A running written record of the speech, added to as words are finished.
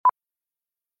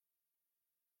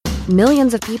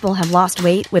Millions of people have lost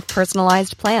weight with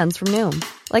personalized plans from Noom.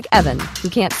 Like Evan, who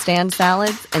can't stand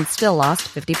salads and still lost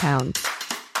 50 pounds.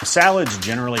 Salads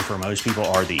generally for most people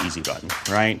are the easy button,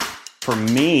 right? For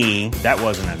me, that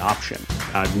wasn't an option.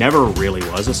 I never really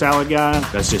was a salad guy.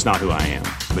 That's just not who I am.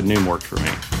 But Noom worked for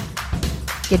me.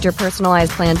 Get your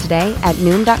personalized plan today at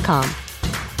Noom.com.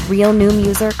 Real Noom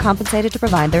user compensated to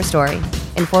provide their story.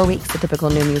 In 4 weeks, the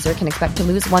typical Noom user can expect to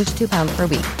lose 1 to 2 pounds per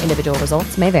week. Individual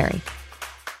results may vary.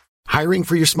 Hiring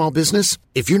for your small business?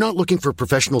 If you're not looking for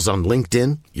professionals on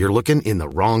LinkedIn, you're looking in the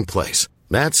wrong place.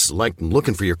 That's like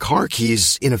looking for your car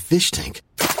keys in a fish tank.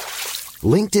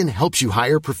 LinkedIn helps you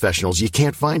hire professionals you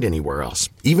can't find anywhere else,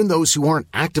 even those who aren't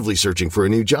actively searching for a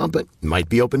new job but might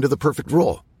be open to the perfect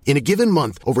role. In a given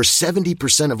month, over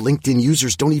 70% of LinkedIn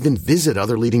users don't even visit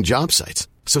other leading job sites.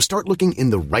 So start looking in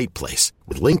the right place.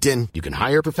 With LinkedIn, you can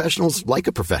hire professionals like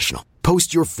a professional.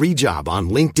 Post your free job on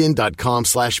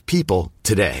linkedin.com/people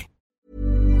today.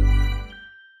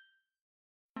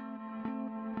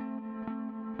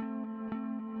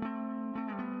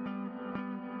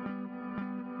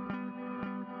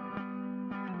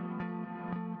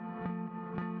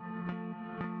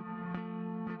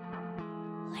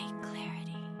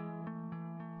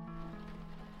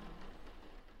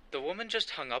 The woman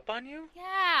just hung up on you?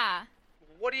 Yeah.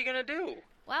 What are you gonna do?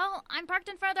 Well, I'm parked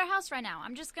in front of their house right now.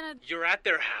 I'm just gonna... You're at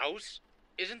their house?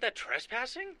 Isn't that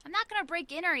trespassing? I'm not gonna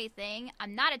break in or anything.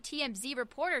 I'm not a TMZ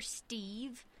reporter,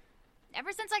 Steve.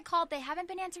 Ever since I called, they haven't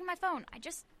been answering my phone.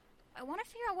 I want to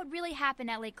figure out what really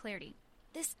happened at Lake Clarity.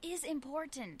 This is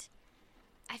important.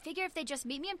 I figure if they just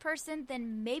meet me in person,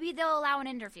 then maybe they'll allow an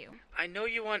interview. I know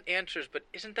you want answers, but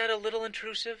isn't that a little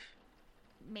intrusive?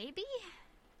 Maybe?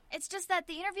 It's just that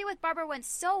the interview with Barbara went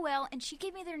so well, and she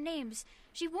gave me their names.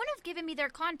 She wouldn't have given me their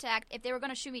contact if they were going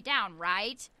to shoot me down,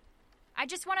 right? I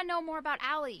just want to know more about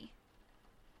Allie.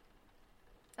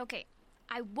 Okay,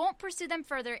 I won't pursue them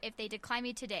further if they decline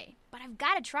me today, but I've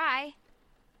got to try.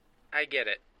 I get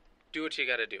it. Do what you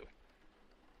gotta do.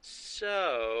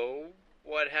 So,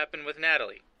 what happened with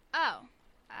Natalie? Oh,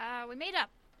 we made up,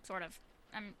 sort of.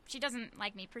 She doesn't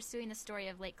like me pursuing the story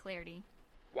of Lake Clarity.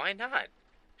 Why not?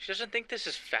 She doesn't think this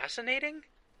is fascinating?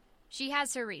 She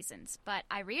has her reasons, but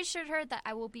I reassured her that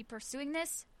I will be pursuing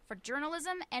this for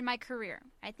journalism and my career.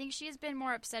 I think she has been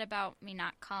more upset about me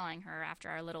not calling her after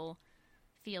our little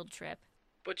field trip.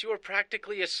 But you were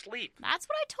practically asleep. That's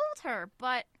what I told her,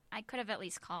 but I could have at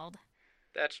least called.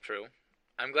 That's true.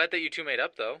 I'm glad that you two made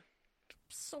up, though.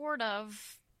 Sort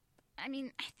of. I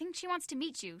mean, I think she wants to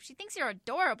meet you. She thinks you're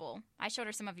adorable. I showed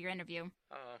her some of your interview.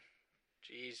 Oh,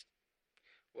 jeez.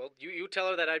 Well, you tell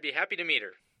her that I'd be happy to meet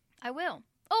her. I will.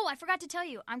 Oh, I forgot to tell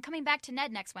you. I'm coming back to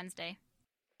Ned next Wednesday.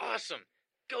 Awesome.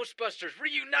 Ghostbusters,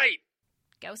 reunite!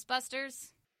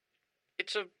 Ghostbusters?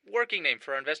 It's a working name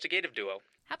for our investigative duo.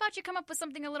 How about you come up with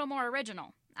something a little more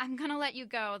original? I'm going to let you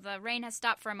go. The rain has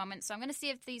stopped for a moment, so I'm going to see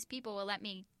if these people will let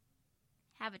me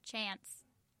have a chance.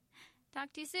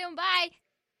 Talk to you soon. Bye.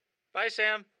 Bye,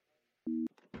 Sam.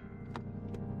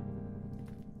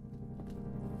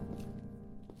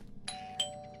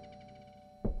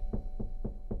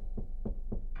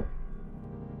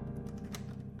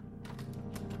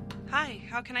 Hi,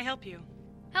 how can I help you?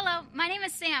 Hello, my name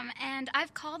is Sam, and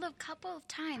I've called a couple of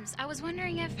times. I was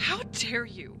wondering if... How dare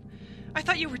you? I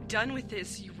thought you were done with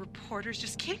this. You reporters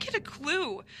just can't get a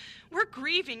clue. We're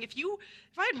grieving. If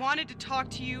I had wanted to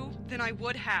talk to you, then I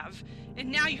would have. And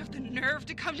now you have the nerve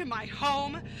to come to my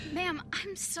home? Ma'am,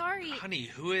 I'm sorry. Honey,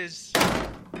 who is...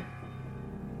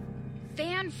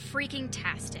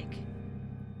 Fan-freaking-tastic.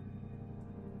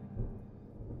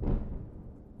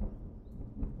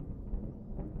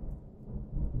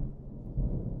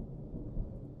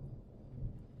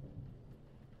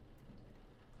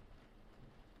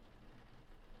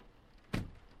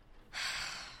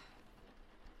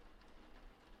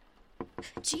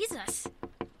 Jesus.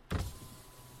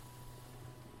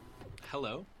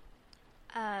 Hello?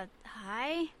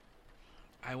 Hi?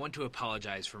 I want to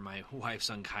apologize for my wife's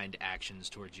unkind actions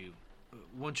towards you.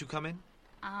 Won't you come in?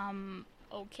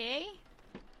 Okay.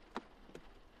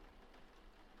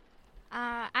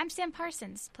 I'm Sam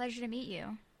Parsons. Pleasure to meet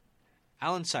you.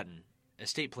 Alan Sutton,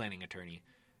 estate planning attorney.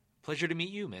 Pleasure to meet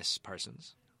you, Miss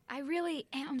Parsons. I really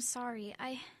am sorry.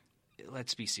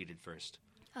 Let's be seated first.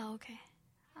 Oh, okay.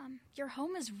 Your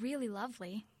home is really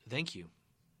lovely. Thank you.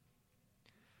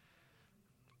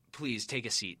 Please take a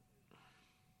seat.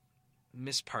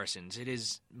 Miss Parsons, it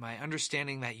is my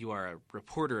understanding that you are a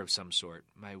reporter of some sort.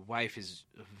 My wife is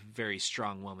a very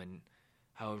strong woman.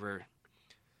 However,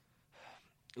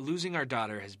 losing our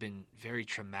daughter has been very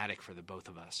traumatic for the both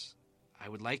of us. I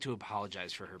would like to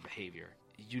apologize for her behavior.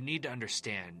 You need to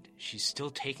understand, she's still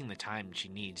taking the time she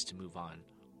needs to move on.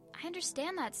 I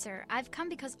understand that, sir. I've come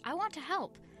because I want to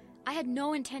help. I had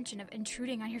no intention of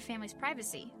intruding on your family's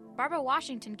privacy. Barbara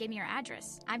Washington gave me your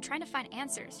address. I'm trying to find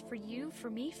answers for you, for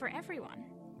me, for everyone.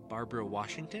 Barbara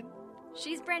Washington?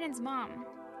 She's Brandon's mom.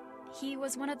 He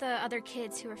was one of the other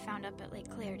kids who were found up at Lake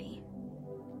Clarity.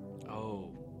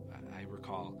 Oh, I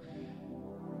recall.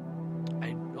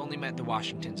 I only met the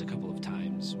Washingtons a couple of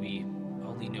times. We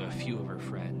only knew a few of her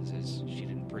friends, as she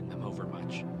didn't bring them over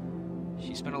much.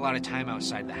 She spent a lot of time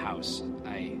outside the house.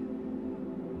 I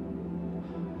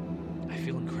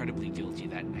feel incredibly guilty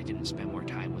that I didn't spend more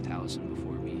time with Allison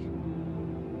before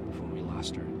we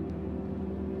lost her.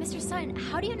 Mr. Sutton,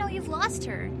 how do you know you've lost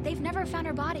her? They've never found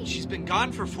her body. She's been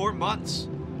gone for 4 months.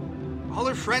 All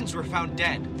her friends were found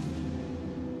dead.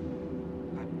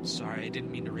 I'm sorry, I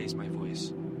didn't mean to raise my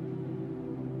voice.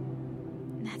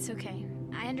 That's okay.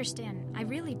 I understand. I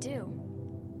really do.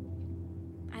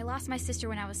 I lost my sister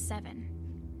when I was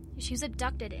 7. She was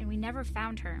abducted and we never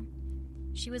found her.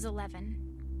 She was 11.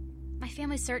 My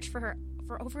family searched for her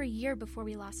for over a year before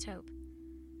we lost hope.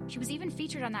 She was even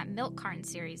featured on that Milk Carton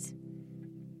series.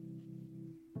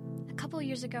 A couple of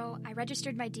years ago, I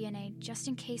registered my DNA just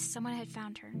in case someone had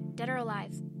found her, dead or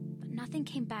alive, but nothing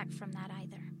came back from that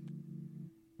either.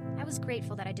 I was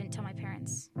grateful that I didn't tell my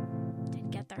parents,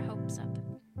 didn't get their hopes up.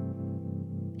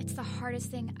 It's the hardest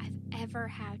thing I've ever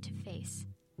had to face.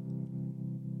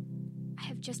 I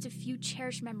have just a few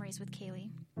cherished memories with Kaylee.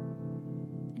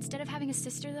 Instead of having a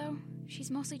sister, though,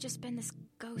 she's mostly just been this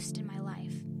ghost in my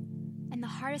life. And the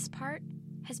hardest part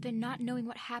has been not knowing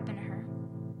what happened to her.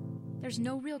 There's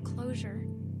no real closure.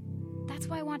 That's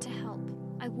why I want to help.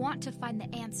 I want to find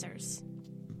the answers.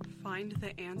 Find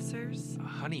the answers?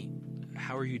 Honey,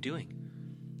 how are you doing?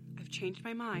 I've changed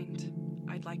my mind.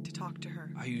 I'd like to talk to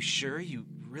her. Are you sure? You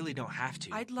really don't have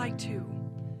to. I'd like to.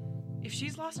 If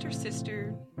she's lost her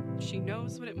sister, she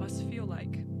knows what it must feel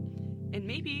like. And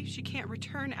maybe she can't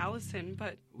return Allison,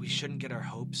 but... We shouldn't get our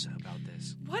hopes about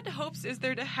this. What hopes is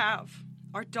there to have?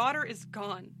 Our daughter is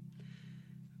gone.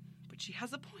 But she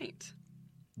has a point.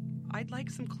 I'd like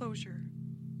some closure.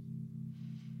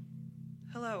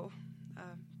 Hello.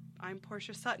 I'm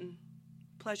Portia Sutton.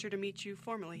 Pleasure to meet you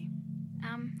formally.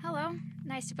 Hello.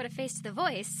 Nice to put a face to the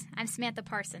voice. I'm Samantha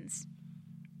Parsons.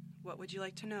 What would you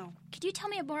like to know? Could you tell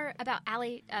me more about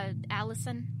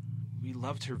Allison? We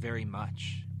loved her very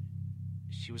much.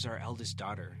 She was our eldest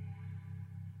daughter.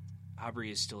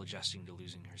 Aubrey is still adjusting to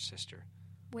losing her sister.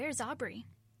 Where's Aubrey?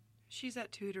 She's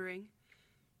at tutoring.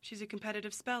 She's a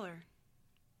competitive speller.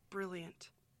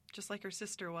 Brilliant. Just like her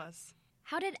sister was.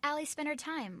 How did Allie spend her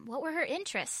time? What were her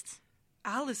interests?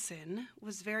 Allison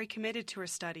was very committed to her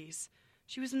studies.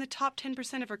 She was in the top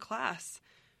 10% of her class.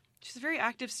 She was a very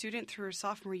active student through her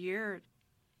sophomore year.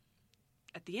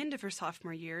 At the end of her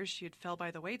sophomore year, she had fell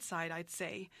by the wayside, I'd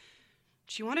say.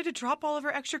 She wanted to drop all of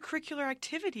her extracurricular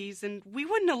activities, and we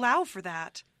wouldn't allow for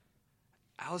that.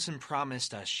 Allison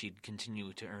promised us she'd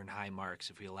continue to earn high marks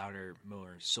if we allowed her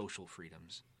more social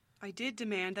freedoms. I did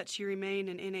demand that she remain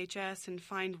in NHS and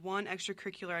find one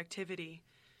extracurricular activity.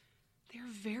 They're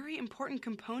a very important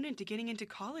component to getting into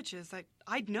colleges.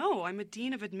 I'd know. I'm a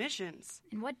dean of admissions.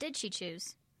 And what did she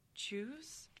choose?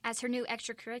 Choose? As her new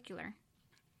extracurricular.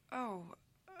 Oh,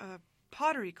 a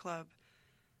pottery club.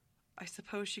 I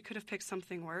suppose she could have picked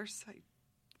something worse. I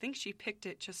think she picked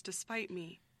it just to spite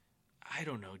me. I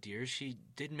don't know, dear. She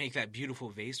did make that beautiful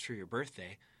vase for your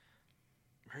birthday.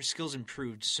 Her skills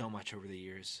improved so much over the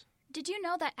years. Did you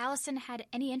know that Allison had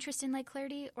any interest in Lake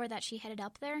Clarity or that she headed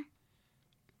up there?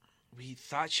 We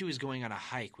thought she was going on a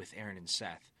hike with Aaron and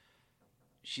Seth.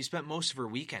 She spent most of her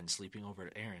weekend sleeping over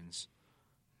at Aaron's.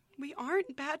 We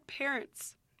aren't bad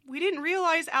parents. We didn't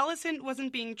realize Allison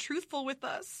wasn't being truthful with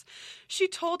us. She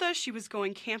told us she was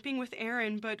going camping with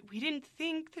Aaron, but we didn't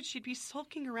think that she'd be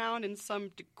sulking around in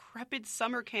some decrepit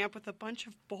summer camp with a bunch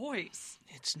of boys.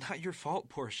 It's not your fault,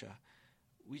 Portia.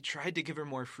 We tried to give her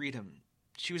more freedom.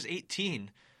 She was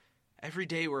 18. Every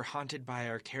day we're haunted by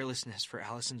our carelessness for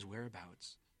Allison's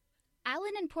whereabouts.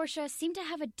 Alan and Portia seem to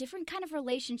have a different kind of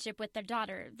relationship with their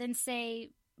daughter than, say,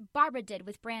 Barbara did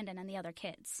with Brandon and the other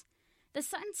kids. The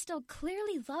Suttons still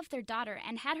clearly loved their daughter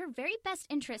and had her very best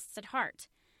interests at heart.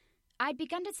 I'd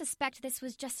begun to suspect this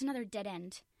was just another dead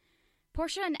end.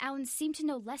 Portia and Alan seemed to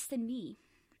know less than me.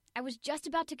 I was just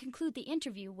about to conclude the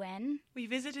interview when... We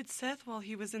visited Seth while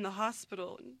he was in the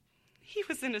hospital. He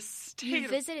was in a state You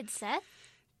visited Seth?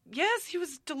 Yes, he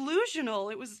was delusional.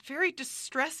 It was very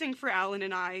distressing for Alan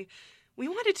and I. We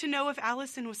wanted to know if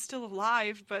Allison was still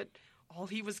alive, but all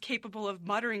he was capable of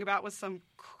muttering about was some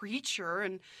creature,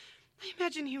 and I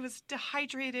imagine he was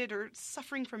dehydrated or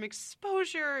suffering from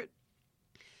exposure.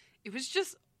 It was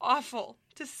just awful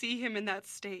to see him in that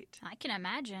state. I can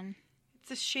imagine.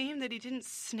 It's a shame that he didn't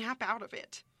snap out of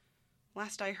it.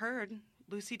 Last I heard,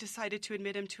 Lucy decided to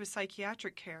admit him to a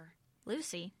psychiatric care.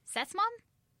 Lucy? Seth's mom?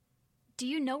 Do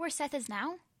you know where Seth is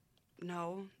now?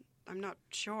 No, I'm not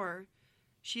sure.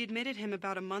 She admitted him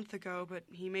about a month ago, but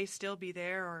he may still be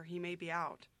there or he may be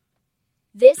out.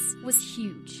 This was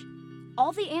huge.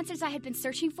 All the answers I had been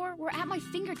searching for were at my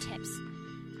fingertips.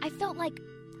 I felt like,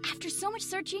 after so much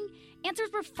searching, answers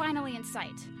were finally in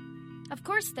sight. Of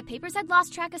course, the papers had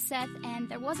lost track of Seth, and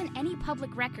there wasn't any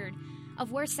public record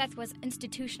of where Seth was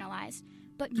institutionalized.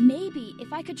 But maybe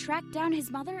if I could track down his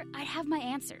mother, I'd have my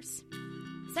answers.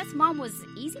 Seth's mom was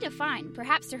easy to find,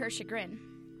 perhaps to her chagrin.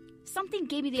 Something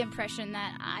gave me the impression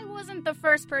that I wasn't the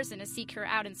first person to seek her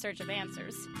out in search of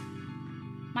answers.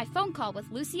 My phone call with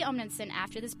Lucy Omnenson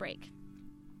after this break.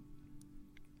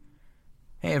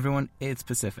 Hey everyone, it's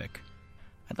Pacific.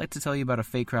 I'd like to tell you about a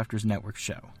Fate Crafters Network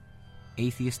show,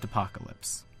 Atheist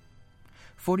Apocalypse.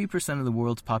 40% of the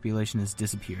world's population has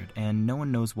disappeared, and no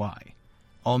one knows why.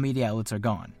 All media outlets are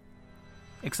gone.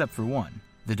 Except for one.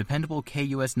 The dependable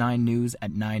KUS 9 News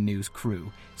at 9 News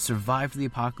crew survived the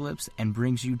apocalypse and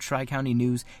brings you Tri-County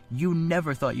news you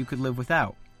never thought you could live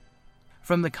without.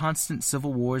 From the constant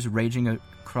civil wars raging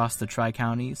across the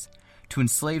Tri-Counties, to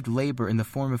enslaved labor in the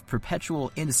form of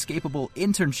perpetual, inescapable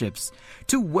internships,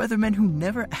 to weathermen who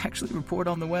never actually report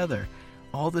on the weather.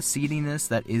 All the seediness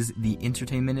that is the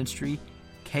entertainment industry,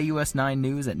 KUS 9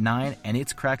 News at 9 and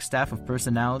its crack staff of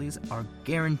personalities are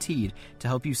guaranteed to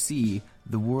help you see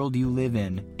the world you live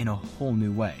in a whole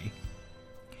new way.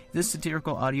 This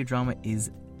satirical audio drama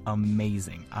is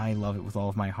amazing. I love it with all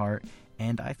of my heart,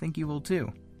 and I think you will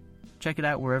too. Check it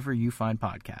out wherever you find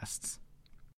podcasts.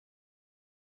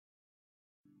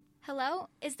 Hello,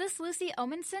 is this Lucy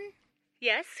Omenson?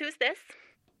 Yes, who's this?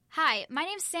 Hi, my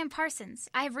name's Sam Parsons.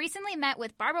 I have recently met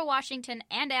with Barbara Washington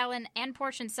and Alan and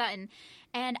Portia Sutton,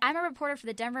 and I'm a reporter for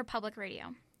the Denver Public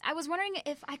Radio. I was wondering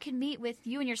if I could meet with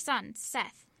you and your son,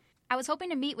 Seth. I was hoping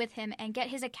to meet with him and get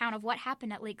his account of what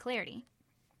happened at Lake Clarity.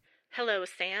 Hello,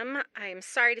 Sam. I'm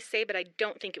sorry to say, but I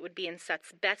don't think it would be in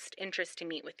Seth's best interest to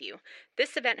meet with you.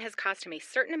 This event has caused him a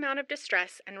certain amount of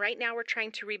distress, and right now we're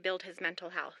trying to rebuild his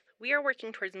mental health. We are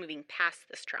working towards moving past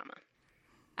this trauma.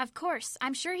 Of course.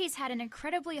 I'm sure he's had an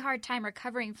incredibly hard time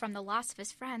recovering from the loss of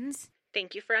his friends.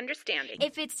 Thank you for understanding.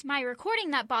 If it's my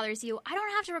recording that bothers you, I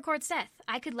don't have to record Seth.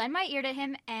 I could lend my ear to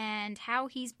him and how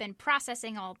he's been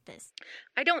processing all this.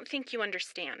 I don't think you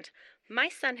understand. My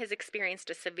son has experienced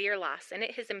a severe loss, and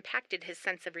it has impacted his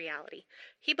sense of reality.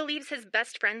 He believes his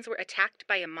best friends were attacked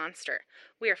by a monster.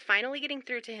 We are finally getting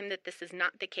through to him that this is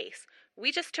not the case.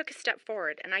 We just took a step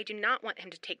forward, and I do not want him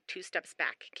to take 2 steps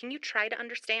back. Can you try to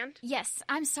understand? Yes,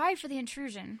 I'm sorry for the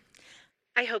intrusion.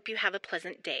 I hope you have a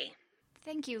pleasant day.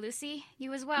 Thank you, Lucy.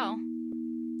 You as well.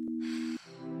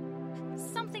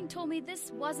 Something told me this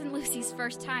wasn't Lucy's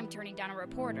first time turning down a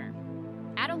reporter.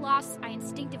 At a loss, I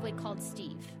instinctively called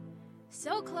Steve.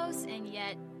 So close and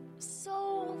yet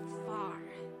so far.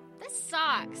 This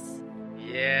sucks.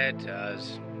 Yeah, it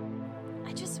does.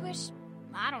 I just wish,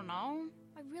 I don't know,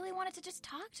 I really wanted to just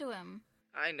talk to him.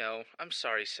 I know. I'm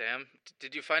sorry, Sam.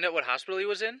 Did you find out what hospital he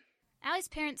was in? Allie's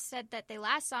parents said that they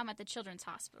last saw him at the Children's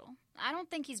Hospital. I don't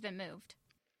think he's been moved.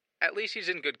 At least he's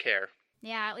in good care.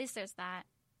 Yeah, at least there's that.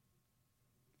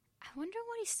 I wonder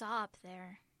what he saw up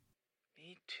there.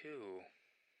 Me too.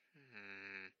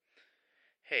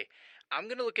 Hey, I'm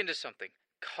gonna look into something.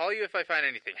 Call you if I find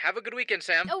anything. Have a good weekend,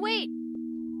 Sam. Oh, wait!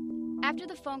 After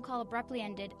the phone call abruptly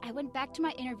ended, I went back to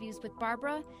my interviews with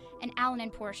Barbara and Alan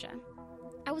and Portia.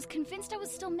 I was convinced I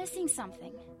was still missing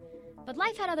something. But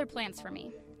life had other plans for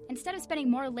me. Instead of spending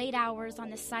more late hours on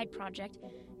this side project,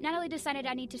 Natalie decided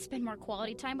I need to spend more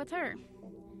quality time with her.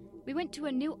 We went to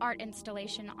a new art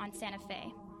installation on Santa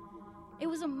Fe. It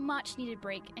was a much-needed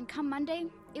break, and come Monday,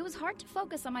 it was hard to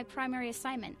focus on my primary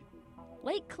assignment.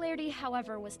 Lake Clarity,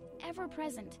 however, was ever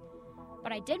present,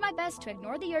 but I did my best to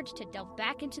ignore the urge to delve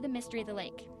back into the mystery of the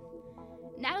lake.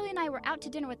 Natalie and I were out to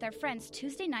dinner with our friends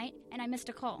Tuesday night, and I missed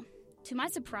a call. To my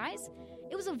surprise,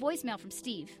 it was a voicemail from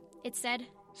Steve. It said,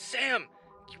 Sam!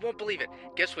 You won't believe it.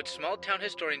 Guess which small-town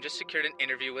historian just secured an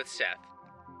interview with Seth?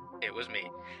 It was me.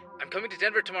 I'm coming to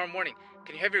Denver tomorrow morning.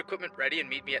 Can you have your equipment ready and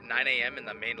meet me at 9 a.m. in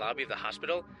the main lobby of the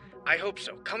hospital? I hope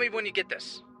so. Call me when you get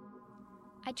this.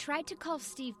 I tried to call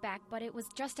Steve back, but it was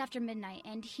just after midnight,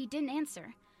 and he didn't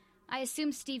answer. I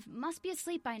assumed Steve must be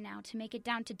asleep by now to make it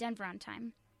down to Denver on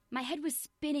time. My head was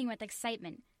spinning with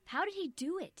excitement. How did he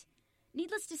do it?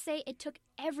 Needless to say, it took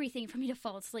everything for me to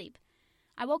fall asleep.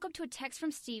 I woke up to a text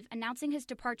from Steve announcing his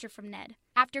departure from Ned.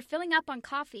 After filling up on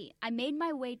coffee, I made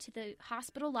my way to the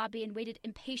hospital lobby and waited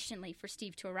impatiently for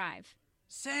Steve to arrive.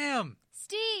 Sam!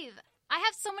 Steve! I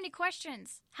have so many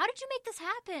questions. How did you make this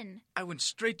happen? I went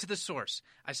straight to the source.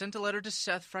 I sent a letter to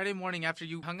Seth Friday morning after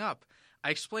you hung up.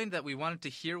 I explained that we wanted to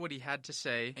hear what he had to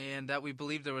say and that we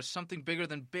believed there was something bigger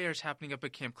than bears happening up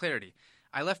at Camp Clarity.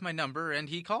 I left my number and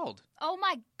he called. Oh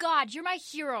my God, you're my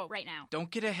hero right now.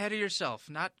 Don't get ahead of yourself.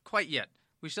 Not quite yet.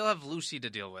 We still have Lucy to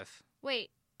deal with.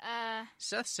 Wait,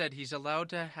 Seth said he's allowed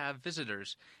to have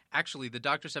visitors. Actually, the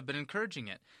doctors have been encouraging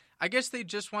it. I guess they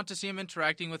just want to see him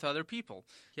interacting with other people.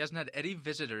 He hasn't had any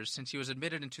visitors since he was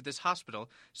admitted into this hospital,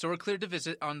 so we're cleared to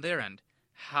visit on their end.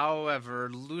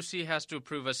 However, Lucy has to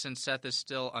approve us since Seth is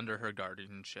still under her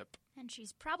guardianship. And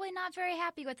she's probably not very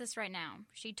happy with us right now.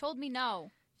 She told me no.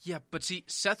 Yeah, but see,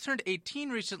 Seth turned 18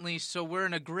 recently, so we're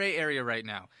in a gray area right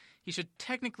now. He should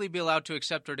technically be allowed to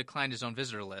accept or decline his own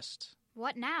visitor list.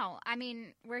 What now? I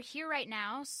mean, we're here right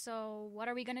now, so what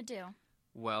are we gonna do?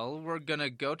 Well, we're gonna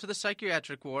go to the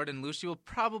psychiatric ward, and Lucy will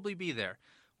probably be there.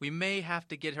 We may have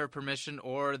to get her permission,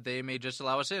 or they may just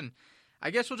allow us in.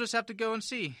 I guess we'll just have to go and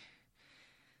see.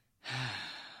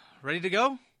 Ready to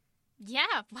go?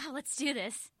 Yeah, well, let's do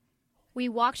this. We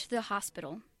walked to the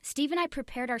hospital. Steve and I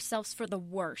prepared ourselves for the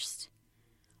worst.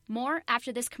 More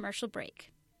after this commercial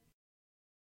break.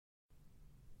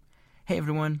 Hey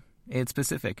everyone, it's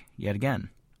Pacific, yet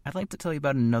again. I'd like to tell you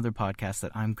about another podcast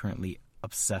that I'm currently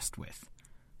obsessed with,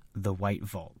 The White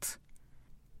Vault.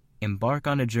 Embark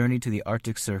on a journey to the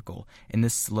Arctic Circle in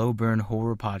this slow-burn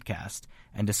horror podcast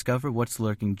and discover what's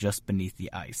lurking just beneath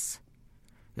the ice.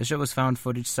 The show is found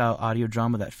footage-style audio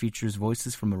drama that features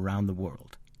voices from around the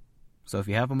world. So if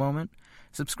you have a moment,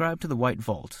 subscribe to The White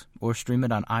Vault or stream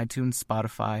it on iTunes,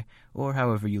 Spotify, or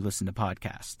however you listen to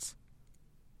podcasts.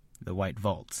 The White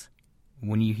Vault.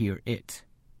 When you hear it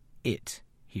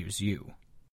hears you.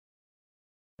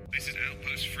 This is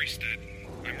Outpost Freestead.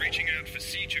 I'm reaching out for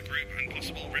Seizure Group and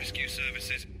possible rescue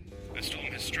services. A storm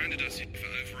has stranded us here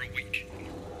for over a week.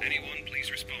 Anyone,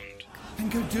 please respond. Then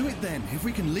go do it then. If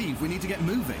we can leave, we need to get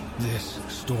moving. This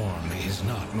storm is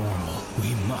not normal.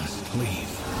 We must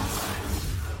leave.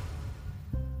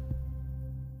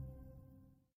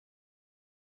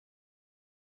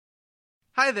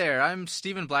 Hi there, I'm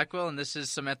Stephen Blackwell, and this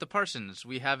is Samantha Parsons.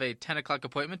 We have a 10 o'clock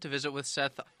appointment to visit with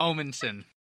Seth Omenson.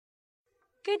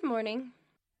 Good morning.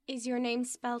 Is your name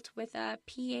spelt with a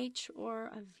PH or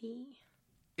a V?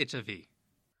 It's a V.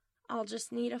 I'll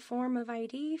just need a form of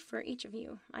ID for each of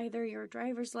you, either your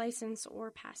driver's license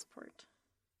or passport.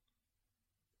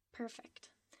 Perfect.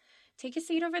 Take a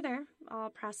seat over there. I'll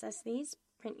process these,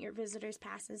 print your visitor's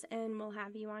passes, and we'll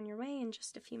have you on your way in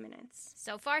just a few minutes.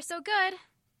 So far, so good.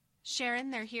 Sharon,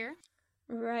 they're here.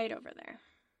 Right over there.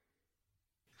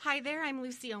 Hi there, I'm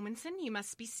Lucy Omenson. You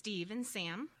must be Steve and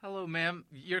Sam. Hello, ma'am.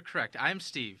 You're correct. I'm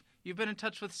Steve. You've been in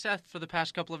touch with Seth for the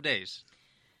past couple of days.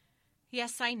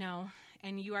 Yes, I know.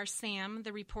 And you are Sam,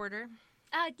 the reporter?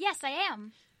 Yes, I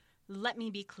am. Let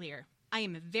me be clear. I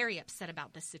am very upset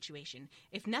about this situation.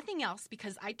 If nothing else,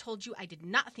 because I told you I did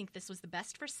not think this was the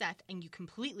best for Seth, and you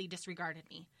completely disregarded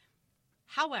me.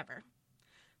 However,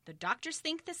 the doctors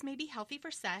think this may be healthy for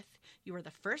Seth. You are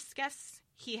the first guests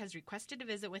he has requested to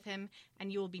visit with him,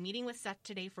 and you will be meeting with Seth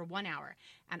today for 1 hour.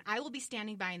 And I will be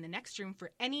standing by in the next room for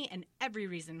any and every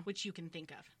reason which you can think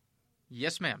of.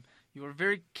 Yes, ma'am. You are a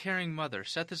very caring mother.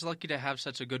 Seth is lucky to have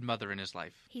such a good mother in his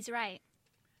life. He's right.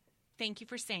 Thank you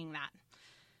for saying that.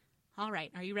 All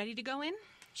right, are you ready to go in?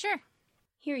 Sure.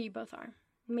 Here you both are.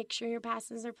 Make sure your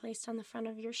passes are placed on the front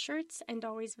of your shirts and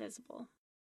always visible.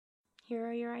 Here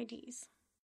are your IDs.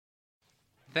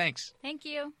 Thanks. Thank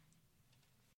you.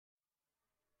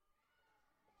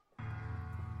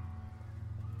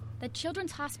 The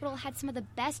Children's Hospital had some of the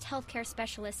best healthcare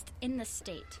specialists in the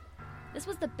state. This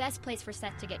was the best place for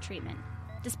Seth to get treatment.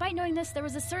 Despite knowing this, there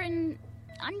was a certain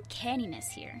uncanniness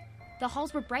here. The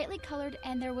halls were brightly colored,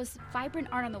 and there was vibrant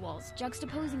art on the walls,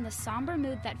 juxtaposing the somber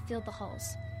mood that filled the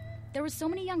halls. There were so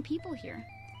many young people here.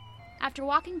 After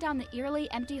walking down the eerily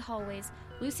empty hallways,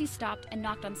 Lucy stopped and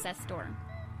knocked on Seth's door.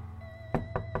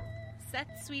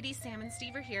 Seth, sweetie, Sam, and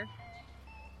Steve are here.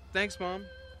 Thanks, Mom.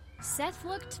 Seth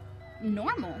looked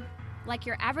normal, like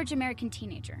your average American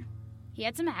teenager. He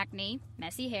had some acne,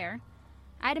 messy hair.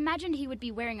 I'd imagined he would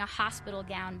be wearing a hospital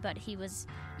gown, but he was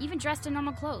even dressed in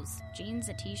normal clothes, jeans,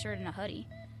 a t-shirt, and a hoodie.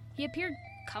 He appeared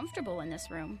comfortable in this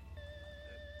room.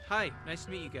 Hi, nice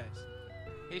to meet you guys.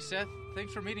 Hey, Seth.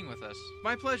 Thanks for meeting with us.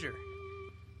 My pleasure.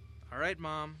 All right,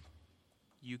 Mom.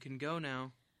 You can go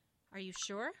now. Are you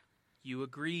sure? You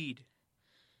agreed.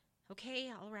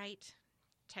 Okay, all right.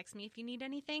 Text me if you need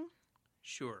anything.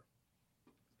 Sure.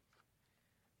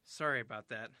 Sorry about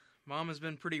that. Mom has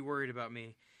been pretty worried about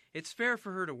me. It's fair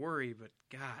for her to worry, but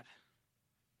God.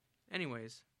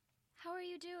 Anyways. How are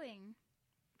you doing?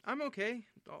 I'm okay,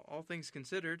 all things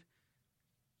considered.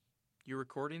 You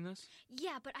recording this?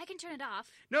 Yeah, but I can turn it off.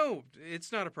 No,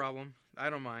 it's not a problem. I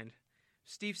don't mind.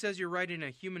 Steve says you're writing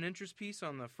a human interest piece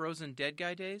on the frozen dead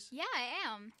guy days? Yeah, I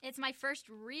am. It's my first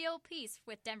real piece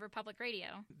with Denver Public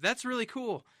Radio. That's really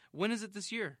cool. When is it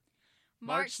this year?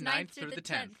 March 9th through the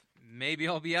 10th. Maybe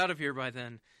I'll be out of here by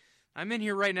then. I'm in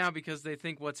here right now because they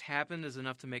think what's happened is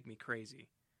enough to make me crazy.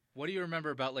 What do you remember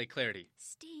about Lake Clarity?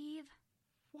 Steve.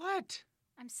 What?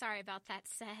 I'm sorry about that,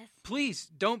 Seth. Please,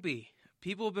 don't be.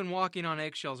 People have been walking on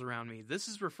eggshells around me. This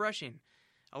is refreshing.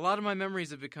 A lot of my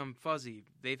memories have become fuzzy.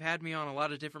 They've had me on a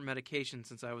lot of different medications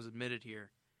since I was admitted here.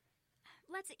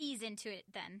 Let's ease into it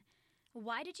then.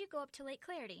 Why did you go up to Lake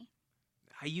Clarity?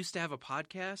 I used to have a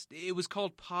podcast. It was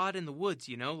called Pod in the Woods,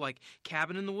 like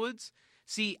Cabin in the Woods.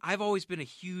 See, I've always been a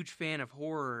huge fan of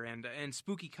horror and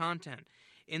spooky content.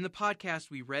 In the podcast,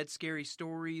 we read scary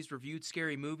stories, reviewed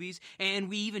scary movies, and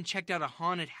we even checked out a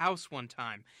haunted house one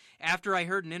time. After I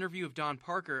heard an interview of Don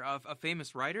Parker, a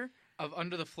famous writer. Of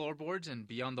Under the Floorboards and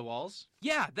Beyond the Walls?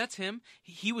 Yeah, that's him.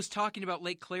 He was talking about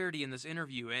Lake Clarity in this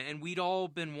interview, and we'd all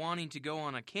been wanting to go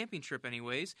on a camping trip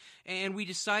anyways, and we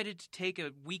decided to take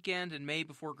a weekend in May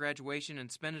before graduation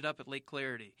and spend it up at Lake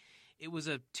Clarity. It was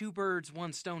a two birds,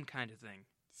 one stone kind of thing.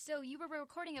 So you were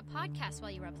recording a podcast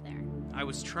while you were up there? I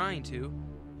was trying to.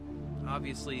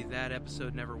 Obviously, that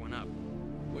episode never went up.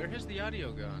 Where has the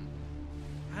audio gone?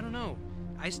 I don't know.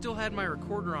 I still had my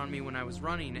recorder on me when I was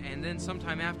running, and then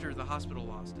sometime after, the hospital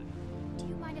lost it. Do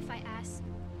you mind if I ask,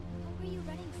 what were you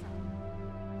running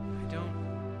from? I don't.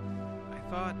 I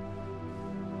thought...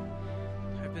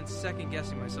 I've been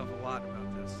second-guessing myself a lot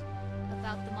about this.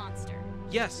 About the monster?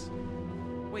 Yes!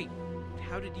 Wait,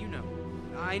 how did you know?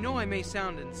 I know I may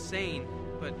sound insane,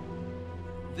 but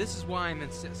this is why I'm in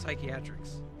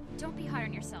psychiatrics. Don't be hard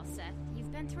on yourself, Seth.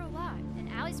 You've been through a lot, and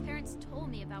Allie's parents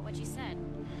told me about what you said.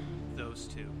 Those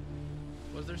two.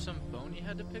 Was there some bone you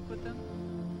had to pick with them?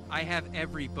 I have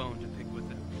every bone to pick with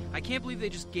them. I can't believe they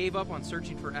just gave up on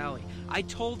searching for Allie. I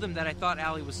told them that I thought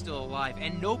Allie was still alive,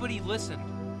 and nobody listened.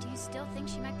 Do you still think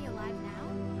she might be alive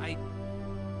now? I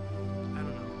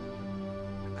don't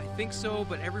know. I think so,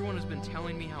 but everyone has been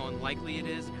telling me how unlikely it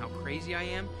is and how crazy I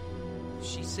am.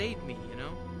 She saved me,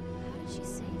 How did she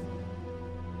save you?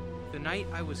 The night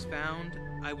I was found,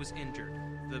 I was injured.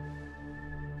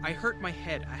 I hurt my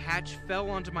head. A hatch fell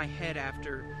onto my head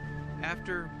after...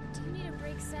 Do you need a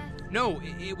break, Seth? No,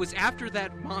 it was after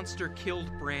that monster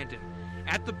killed Brandon.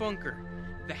 At the bunker.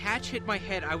 The hatch hit my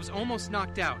head. I was almost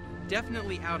knocked out.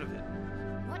 Definitely out of it.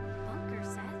 What bunker,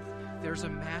 Seth? There's a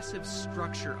massive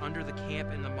structure under the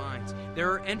camp in the mines.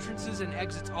 There are entrances and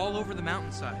exits all over the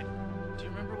mountainside. Do you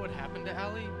remember what happened to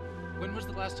Allie? When was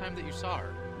the last time that you saw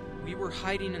her? We were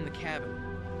hiding in the cabin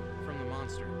from the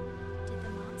monster. Did the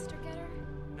monster get her?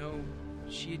 No,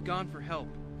 she had gone for help.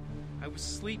 I was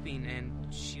sleeping, and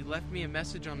she left me a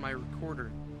message on my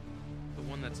recorder. The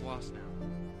one that's lost now.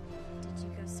 Did you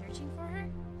go searching for her?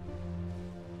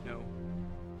 No.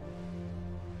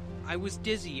 I was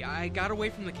dizzy. I got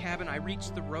away from the cabin. I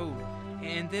reached the road.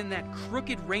 And then that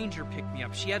crooked ranger picked me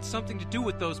up. She had something to do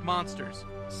with those monsters.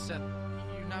 Seth,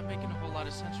 you're not making a whole lot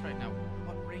of sense right now.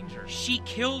 What ranger? She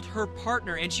killed her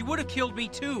partner, and she would have killed me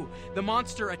too. The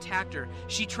monster attacked her.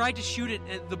 She tried to shoot it,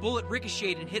 and the bullet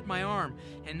ricocheted and hit my arm.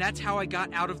 And that's how I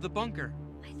got out of the bunker.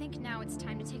 I think now it's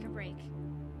time to take a break.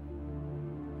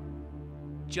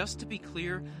 Just to be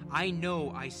clear, I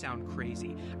know I sound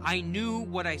crazy. I knew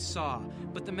what I saw,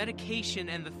 but the medication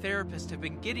and the therapist have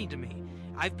been getting to me.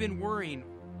 I've been worrying,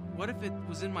 what if it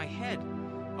was in my head?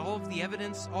 All of the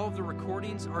evidence, all of the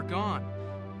recordings are gone.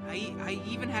 I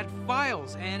even had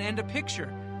files and a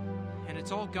picture, and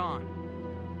it's all gone.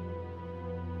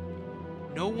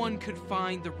 No one could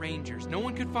find the Rangers. No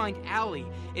one could find Allie.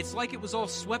 It's like it was all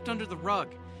swept under the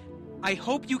rug. I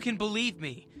hope you can believe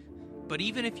me, but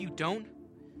even if you don't,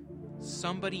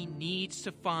 somebody needs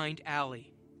to find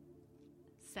Allie.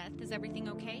 Seth, is everything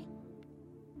okay?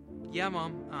 Yeah,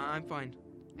 Mom, I'm fine.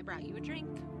 I brought you a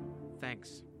drink.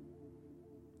 Thanks.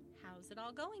 How's it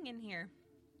all going in here?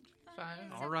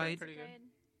 Fine. All right. Pretty good.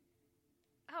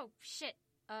 Oh, shit.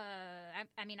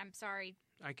 I'm sorry.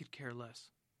 I could care less.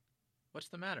 What's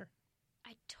the matter?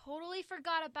 I totally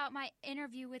forgot about my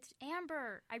interview with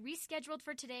Amber. I rescheduled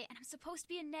for today, and I'm supposed to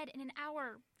be in Ned in an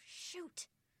hour. Shoot.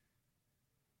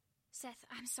 Seth,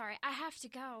 I'm sorry. I have to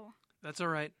go. That's all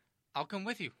right. I'll come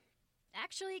with you.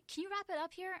 Actually, can you wrap it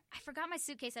up here? I forgot my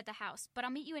suitcase at the house, but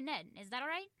I'll meet you in Ned. Is that all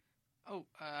right? Oh,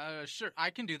 sure. I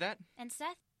can do that. And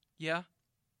Seth? Yeah?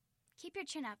 Keep your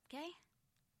chin up, okay?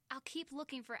 I'll keep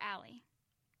looking for Allie.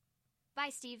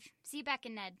 Bye, Steve. See you back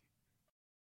in Ned.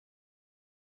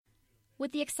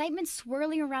 With the excitement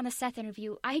swirling around the Seth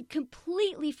interview, I had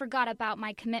completely forgot about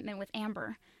my commitment with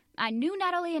Amber. I knew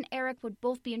Natalie and Eric would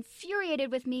both be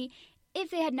infuriated with me if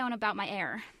they had known about my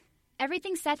error.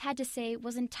 Everything Seth had to say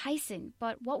was enticing,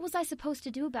 but what was I supposed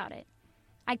to do about it?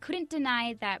 I couldn't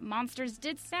deny that monsters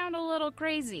did sound a little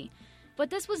crazy, but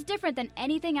this was different than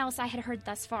anything else I had heard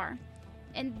thus far.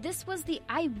 And this was the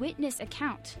eyewitness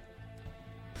account.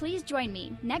 Please join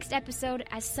me next episode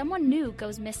as someone new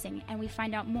goes missing and we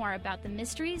find out more about the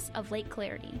mysteries of Lake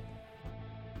Clarity.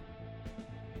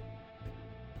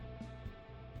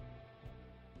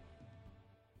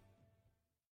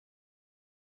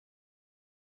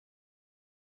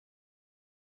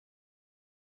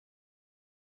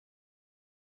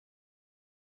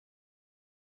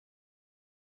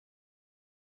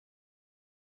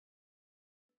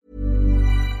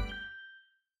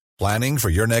 Planning for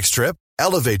your next trip?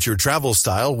 Elevate your travel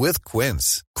style with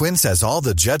Quince. Quince has all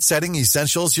the jet-setting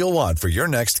essentials you'll want for your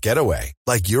next getaway,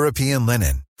 like European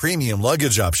linen, premium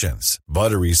luggage options,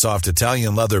 buttery soft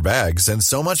Italian leather bags, and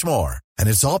so much more. And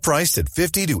it's all priced at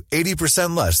 50 to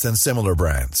 80% less than similar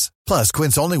brands. Plus,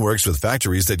 Quince only works with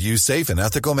factories that use safe and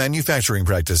ethical manufacturing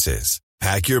practices.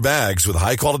 Pack your bags with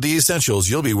high-quality essentials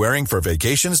you'll be wearing for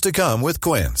vacations to come with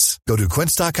Quince. Go to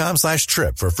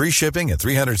quince.com/trip for free shipping and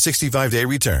 365-day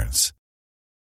returns.